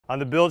On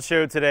the build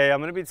show today,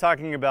 I'm going to be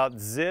talking about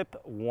Zip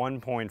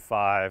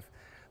 1.5.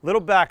 Little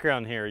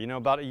background here,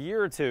 about a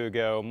year or two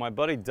ago, my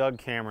buddy Doug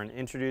Cameron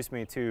introduced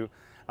me to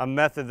a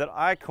method that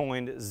I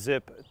coined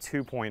Zip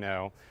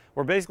 2.0,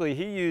 where basically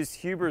he used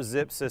Huber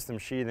zip system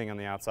sheathing on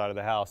the outside of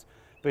the house,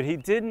 but he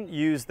didn't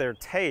use their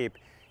tape.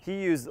 He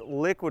used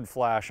liquid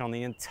flash on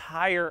the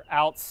entire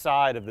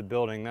outside of the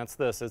building. That's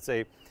this. It's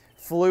a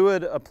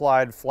fluid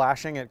applied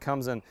flashing. It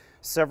comes in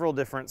several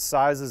different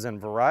sizes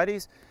and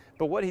varieties.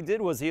 But what he did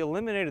was he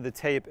eliminated the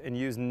tape and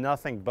used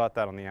nothing but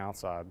that on the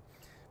outside.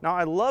 Now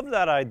I love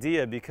that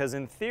idea because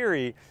in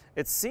theory,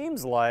 it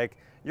seems like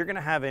you're gonna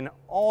have an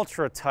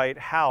ultra tight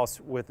house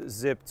with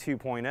Zip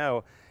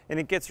 2.0, and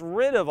it gets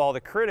rid of all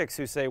the critics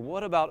who say,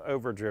 what about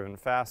over-driven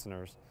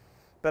fasteners?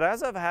 But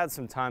as I've had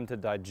some time to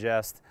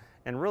digest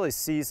and really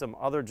see some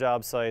other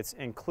job sites,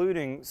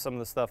 including some of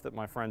the stuff that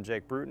my friend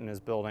Jake Bruton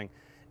is building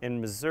in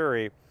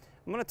Missouri,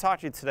 I'm gonna talk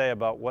to you today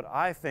about what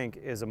I think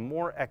is a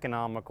more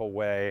economical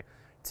way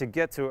to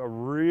get to a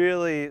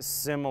really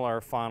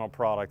similar final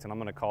product, and I'm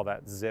gonna call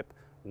that Zip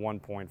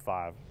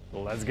 1.5.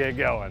 Let's get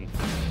going.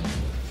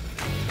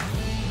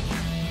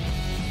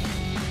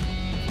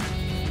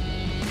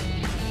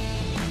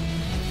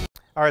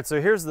 All right, so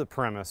here's the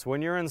premise.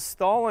 When you're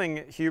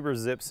installing Huber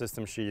zip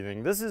system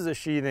sheathing, this is a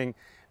sheathing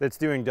that's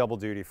doing double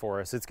duty for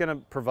us. It's gonna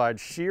provide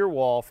shear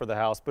wall for the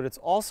house, but it's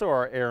also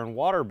our air and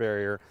water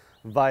barrier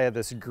via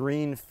this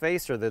green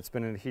facer that's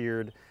been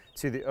adhered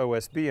to the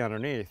OSB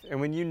underneath.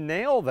 And when you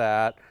nail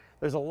that,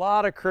 there's a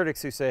lot of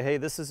critics who say, hey,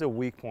 this is a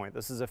weak point.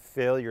 This is a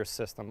failure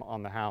system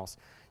on the house.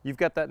 You've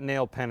got that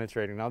nail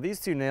penetrating. Now these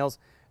two nails,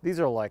 these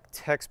are like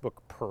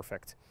textbook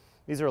perfect.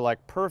 These are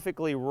like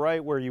perfectly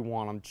right where you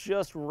want them,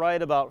 just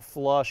right about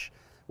flush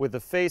with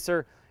the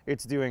facer.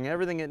 It's doing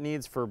everything it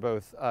needs for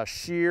both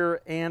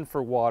shear and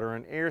for water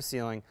and air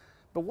sealing.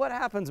 But what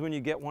happens when you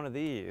get one of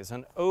these,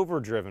 an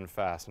over-driven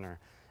fastener?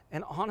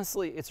 And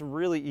honestly, it's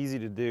really easy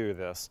to do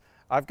this.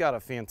 I've got a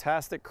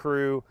fantastic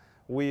crew.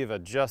 We've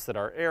adjusted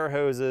our air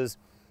hoses.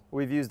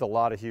 We've used a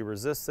lot of Huber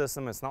zip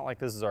system. It's not like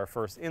this is our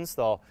first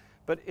install,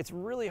 but it's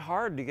really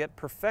hard to get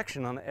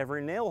perfection on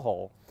every nail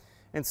hole.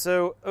 And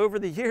so over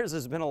the years,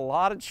 there's been a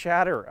lot of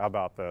chatter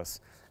about this.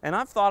 And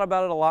I've thought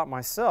about it a lot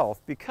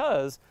myself,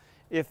 because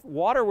if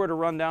water were to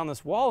run down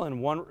this wall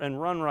and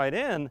run right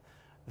in,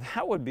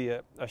 that would be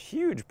a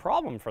huge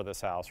problem for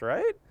this house,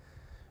 right?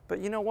 But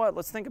you know what?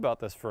 Let's think about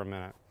this for a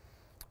minute.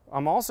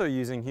 I'm also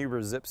using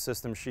Huber zip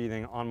system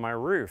sheathing on my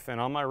roof,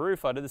 and on my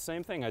roof I did the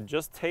same thing. I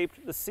just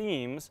taped the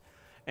seams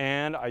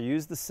and I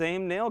used the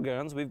same nail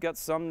guns. We've got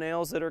some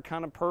nails that are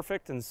kind of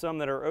perfect and some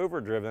that are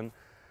overdriven.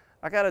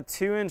 I got a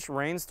 2-inch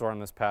rainstorm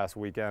this past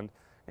weekend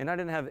and I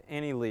didn't have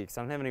any leaks.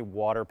 I didn't have any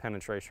water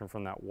penetration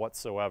from that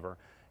whatsoever.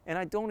 And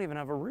I don't even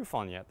have a roof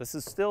on yet. This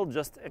is still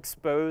just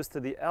exposed to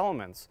the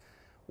elements.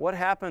 What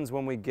happens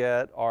when we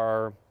get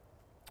our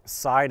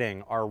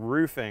siding, our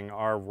roofing,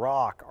 our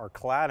rock, our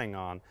cladding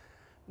on?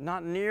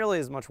 Not nearly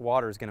as much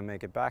water is going to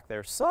make it back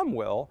there. Some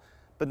will,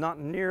 but not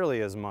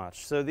nearly as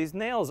much. So these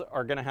nails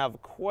are going to have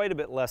quite a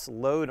bit less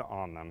load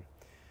on them.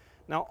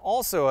 Now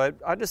also,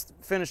 I just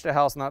finished a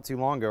house not too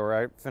long ago,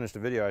 or I finished a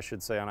video, I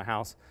should say, on a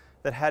house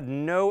that had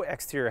no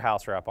exterior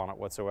house wrap on it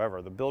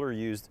whatsoever. The builder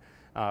used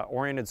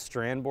oriented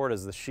strand board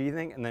as the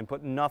sheathing and then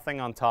put nothing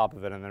on top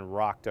of it and then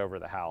rocked over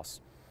the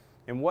house.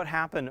 And what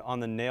happened on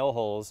the nail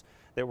holes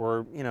that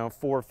were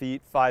 4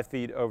 feet, 5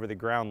 feet over the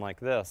ground like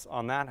this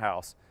on that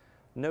house?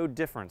 No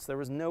difference. There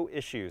was no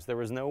issues. There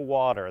was no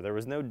water. There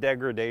was no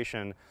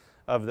degradation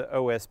of the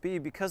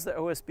OSB because the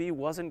OSB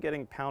wasn't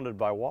getting pounded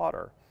by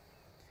water.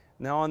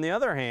 Now, on the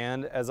other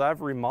hand, as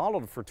I've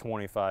remodeled for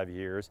 25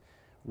 years,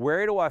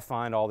 where do I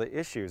find all the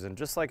issues? And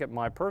just like at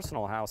my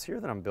personal house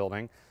here that I'm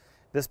building,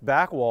 this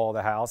back wall of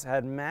the house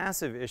had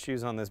massive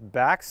issues on this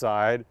back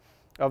side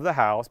of the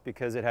house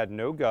because it had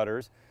no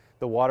gutters.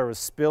 The water was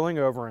spilling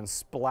over and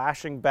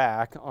splashing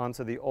back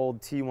onto the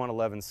old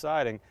T111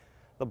 siding.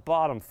 The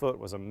bottom foot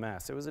was a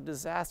mess. It was a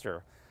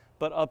disaster.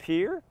 But up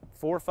here,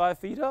 4 or 5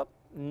 feet up,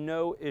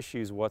 no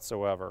issues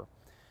whatsoever.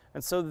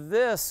 And so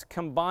this,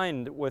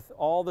 combined with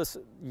all this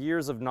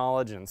years of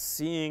knowledge and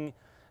seeing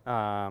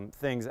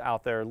things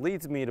out there,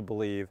 leads me to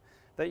believe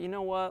that, you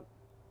know what,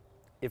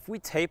 if we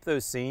tape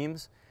those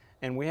seams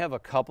and we have a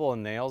couple of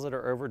nails that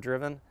are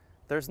overdriven,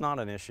 there's not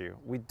an issue.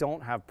 We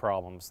don't have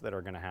problems that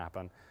are going to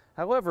happen.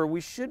 However,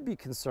 we should be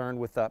concerned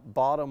with that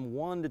bottom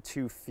 1 to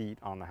 2 feet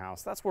on the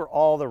house. That's where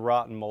all the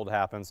rot and mold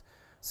happens.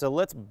 So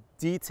let's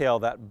detail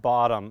that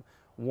bottom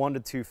 1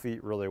 to 2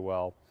 feet really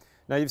well.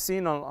 Now you've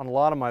seen on a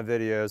lot of my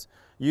videos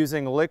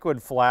using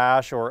liquid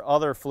flash or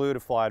other fluid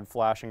applied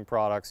flashing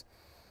products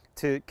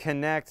to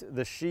connect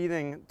the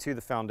sheathing to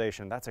the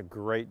foundation. That's a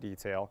great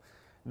detail.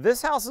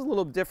 This house is a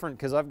little different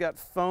because I've got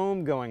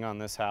foam going on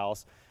this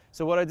house.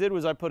 So what I did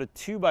was I put a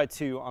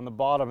 2x2 on the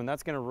bottom, and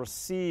that's going to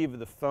receive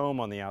the foam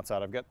on the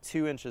outside. I've got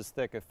 2 inches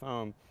thick of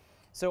foam.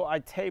 So I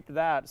taped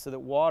that so that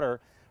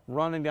water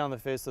running down the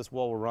face of this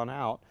wall will run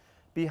out.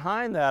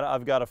 Behind that,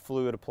 I've got a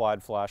fluid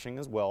applied flashing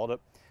as well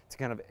to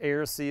kind of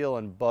air seal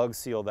and bug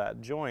seal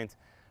that joint.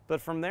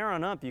 But from there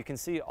on up, you can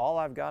see all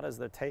I've got is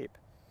the tape.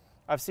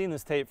 I've seen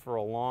this tape for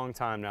a long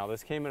time now.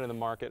 This came into the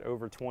market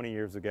over 20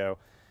 years ago.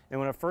 And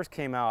when it first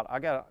came out, I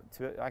got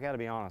to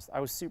be honest, I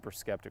was super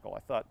skeptical.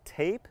 I thought,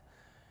 tape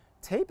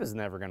is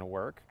never going to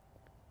work.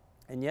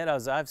 And yet,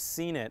 as I've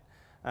seen it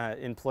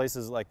in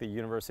places like the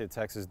University of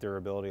Texas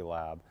Durability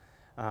Lab,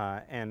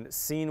 and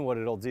seen what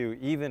it'll do,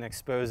 even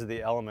exposed to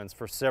the elements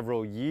for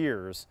several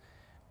years,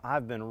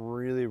 I've been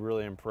really,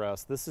 really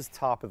impressed. This is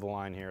top of the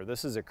line here.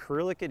 This is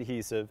acrylic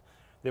adhesive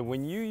that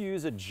when you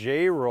use a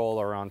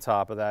J-roller on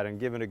top of that and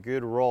give it a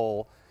good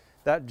roll,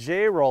 that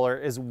J-roller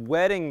is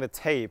wetting the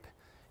tape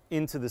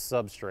into the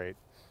substrate.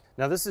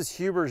 Now this is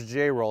Huber's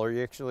J-roller.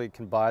 You actually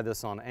can buy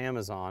this on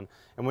Amazon.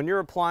 And when you're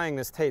applying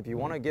this tape, you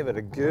want to give it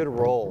a good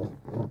roll.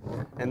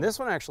 And this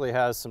one actually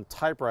has some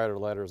typewriter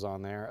letters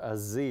on there, a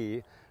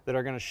Z, that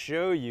are going to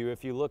show you,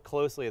 if you look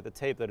closely at the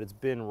tape, that it's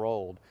been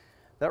rolled.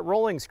 That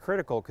rolling is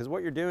critical because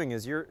what you're doing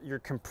is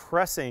you're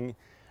compressing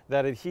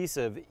that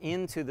adhesive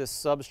into this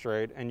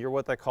substrate, and you're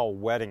what they call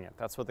wetting it.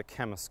 That's what the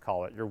chemists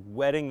call it. You're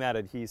wetting that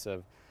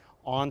adhesive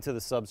onto the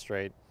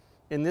substrate.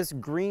 And this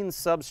green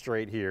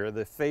substrate here,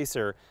 the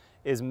facer,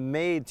 is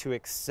made to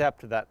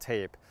accept that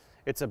tape.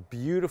 It's a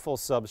beautiful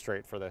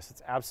substrate for this.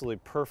 It's absolutely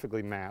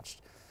perfectly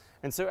matched.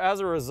 And so as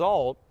a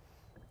result,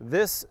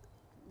 this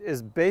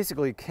is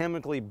basically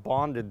chemically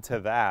bonded to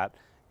that,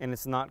 and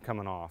it's not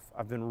coming off.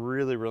 I've been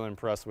really, really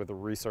impressed with the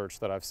research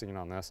that I've seen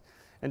on this.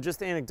 And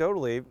just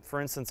anecdotally, for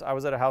instance, I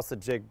was at a house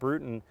that Jake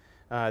Bruton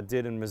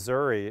did in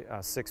Missouri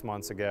 6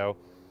 months ago.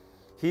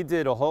 He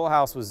did a whole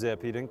house with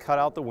zip. He didn't cut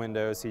out the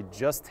windows. He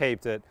just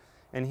taped it.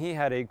 And he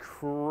had a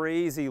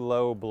crazy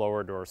low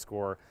blower door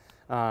score,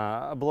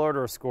 a blower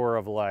door score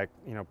of like,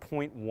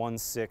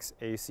 0.16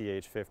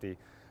 ACH50,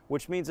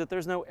 which means that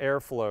there's no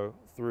airflow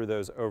through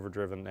those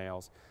overdriven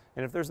nails.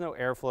 And if there's no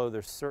airflow,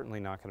 there's certainly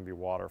not going to be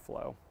water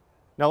flow.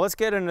 Now let's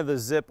get into the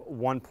Zip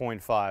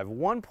 1.5.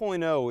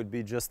 1.0 would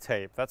be just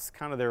tape. That's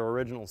kind of their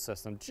original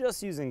system,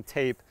 just using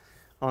tape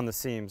on the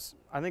seams.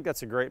 I think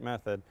that's a great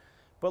method.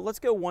 But let's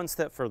go one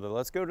step further.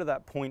 Let's go to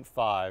that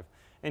 0.5.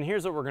 And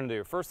here's what we're going to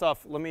do. First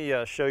off, let me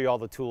show you all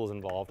the tools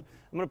involved.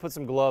 I'm going to put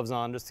some gloves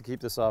on just to keep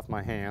this off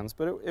my hands,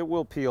 but it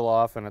will peel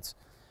off, and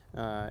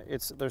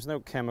there's no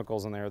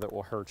chemicals in there that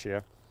will hurt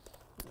you.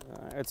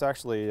 It's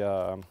actually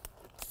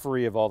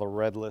free of all the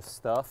red list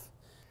stuff.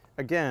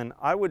 Again,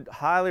 I would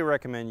highly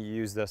recommend you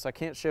use this. I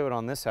can't show it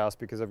on this house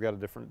because I've got a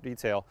different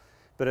detail,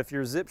 but if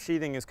your zip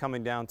sheathing is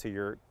coming down to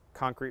your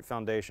concrete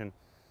foundation,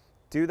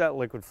 do that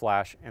liquid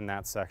flash in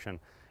that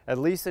section. At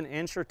least an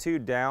inch or two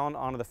down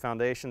onto the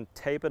foundation,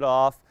 tape it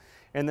off,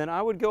 and then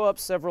I would go up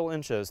several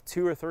inches,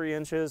 2 or 3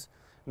 inches,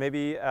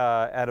 maybe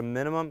at a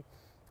minimum,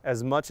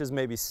 as much as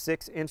maybe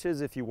 6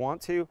 inches if you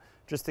want to,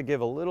 just to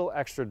give a little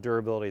extra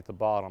durability at the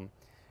bottom.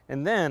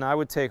 And then I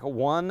would take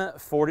one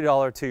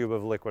 $40 tube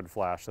of liquid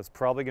flash. That's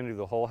probably going to do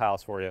the whole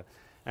house for you.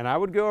 And I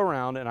would go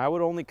around and I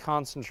would only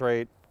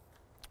concentrate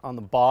on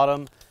the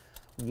bottom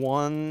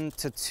 1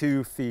 to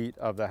 2 feet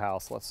of the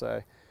house, let's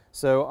say.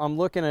 So I'm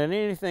looking at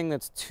anything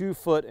that's 2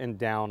 foot and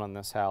down on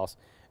this house.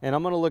 And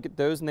I'm going to look at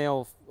those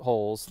nail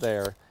holes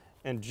there.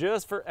 And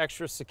just for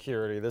extra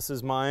security, this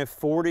is my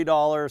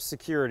 $40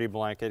 security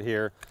blanket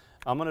here.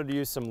 I'm going to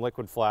use some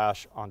liquid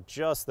flash on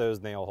just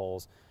those nail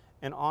holes.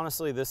 And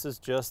honestly, this is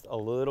just a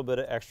little bit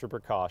of extra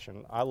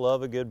precaution. I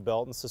love a good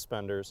belt and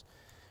suspenders.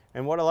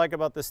 And what I like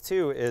about this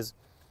too is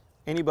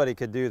anybody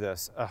could do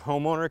this. A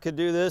homeowner could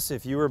do this.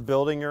 If you were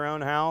building your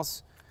own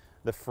house,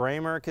 the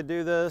framer could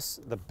do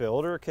this, the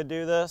builder could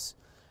do this.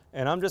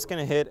 And I'm just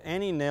gonna hit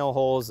any nail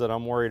holes that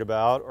I'm worried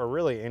about, or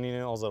really any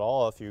nails at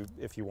all if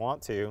you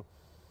want to,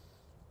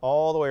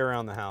 all the way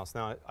around the house.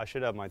 Now, I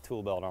should have my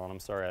tool belt on, I'm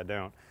sorry I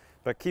don't.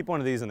 But keep one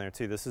of these in there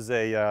too. This is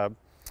a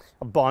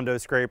Bondo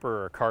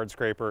scraper or a card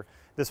scraper.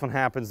 This one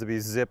happens to be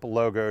Zip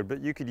logoed,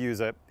 but you could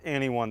use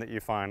any one that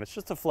you find. It's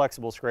just a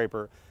flexible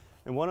scraper.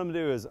 And what I'm gonna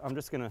do is I'm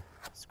just gonna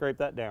scrape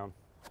that down.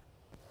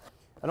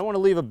 I don't want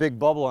to leave a big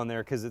bubble on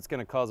there because it's going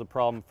to cause a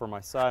problem for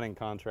my siding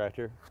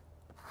contractor.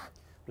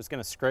 I'm just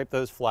going to scrape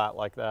those flat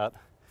like that.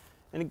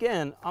 And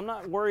again, I'm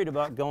not worried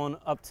about going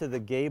up to the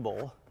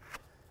gable.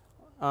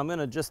 I'm going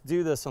to just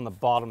do this on the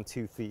bottom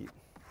 2 feet.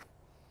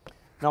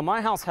 Now my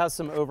house has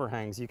some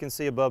overhangs. You can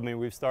see above me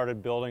we've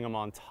started building them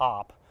on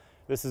top.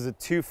 This is a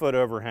 2 foot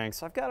overhang,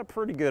 so I've got a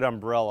pretty good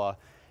umbrella.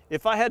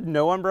 If I had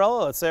no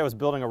umbrella, let's say I was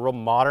building a real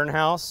modern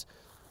house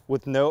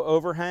with no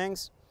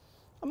overhangs,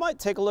 I might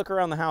take a look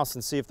around the house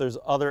and see if there's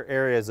other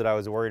areas that I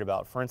was worried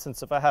about. For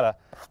instance, if I had a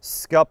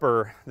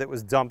scupper that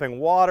was dumping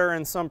water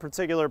in some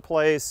particular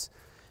place,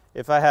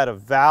 if I had a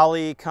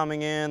valley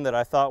coming in that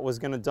I thought was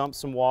going to dump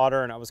some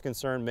water and I was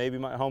concerned maybe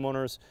my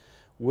homeowners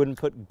wouldn't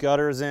put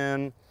gutters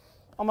in,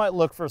 I might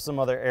look for some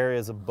other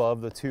areas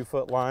above the 2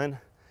 foot line.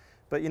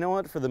 But you know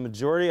what? For the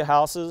majority of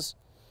houses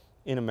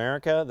in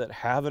America that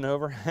have an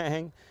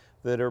overhang,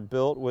 that are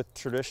built with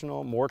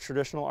more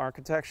traditional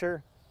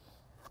architecture,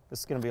 this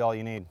is going to be all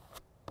you need.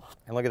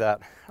 And look at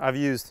that. I've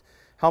used,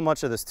 how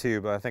much of this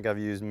tube? I think I've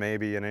used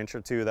maybe an inch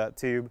or two of that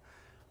tube.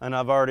 And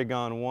I've already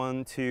gone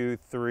 1, 2,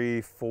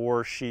 3,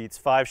 4 sheets,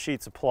 5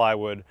 sheets of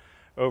plywood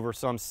over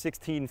some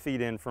 16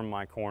 feet in from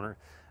my corner.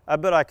 I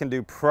bet I can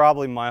do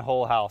probably my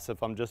whole house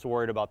if I'm just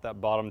worried about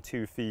that bottom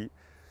 2 feet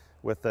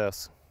with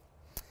this.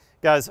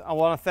 Guys, I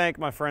want to thank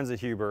my friends at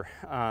Huber.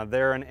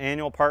 They're an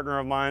annual partner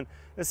of mine.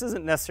 This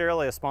isn't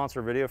necessarily a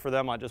sponsor video for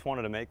them. I just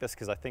wanted to make this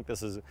because I think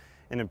this is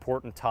an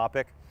important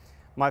topic.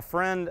 My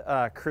friend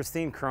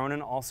Christine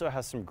Cronin also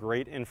has some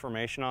great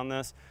information on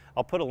this.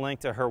 I'll put a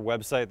link to her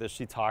website that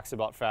she talks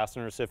about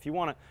fasteners. So if you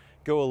want to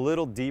go a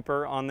little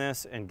deeper on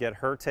this and get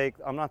her take,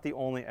 I'm not the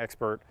only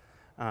expert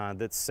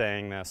that's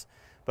saying this,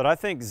 but I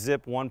think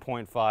Zip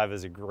 1.5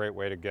 is a great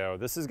way to go.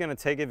 This is going to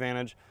take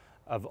advantage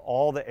of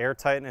all the air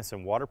tightness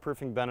and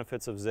waterproofing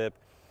benefits of Zip.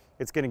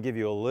 It's going to give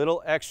you a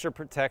little extra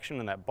protection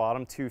in that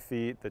bottom 2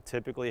 feet that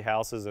typically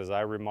houses, as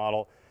I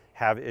remodel,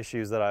 have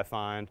issues that I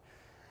find.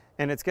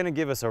 And it's going to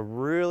give us a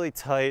really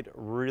tight,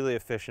 really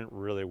efficient,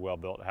 really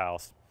well-built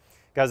house.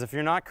 Guys, if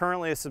you're not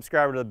currently a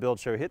subscriber to The Build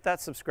Show, hit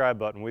that subscribe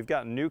button. We've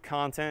got new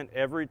content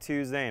every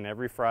Tuesday and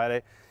every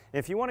Friday. And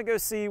if you want to go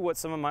see what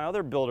some of my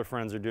other builder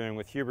friends are doing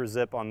with Huber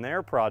Zip on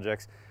their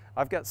projects,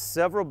 I've got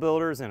several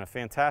builders and a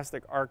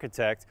fantastic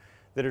architect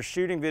that are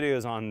shooting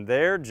videos on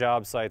their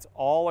job sites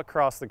all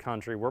across the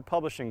country. We're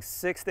publishing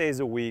 6 days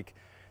a week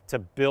to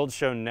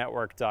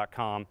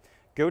buildshownetwork.com.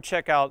 Go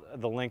check out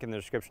the link in the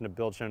description to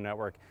Build Show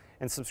Network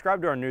and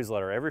subscribe to our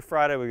newsletter. Every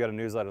Friday we've got a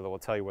newsletter that will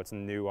tell you what's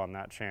new on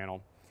that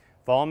channel.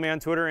 Follow me on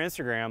Twitter and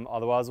Instagram.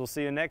 Otherwise, we'll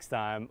see you next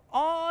time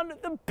on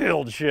The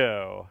Build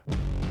Show.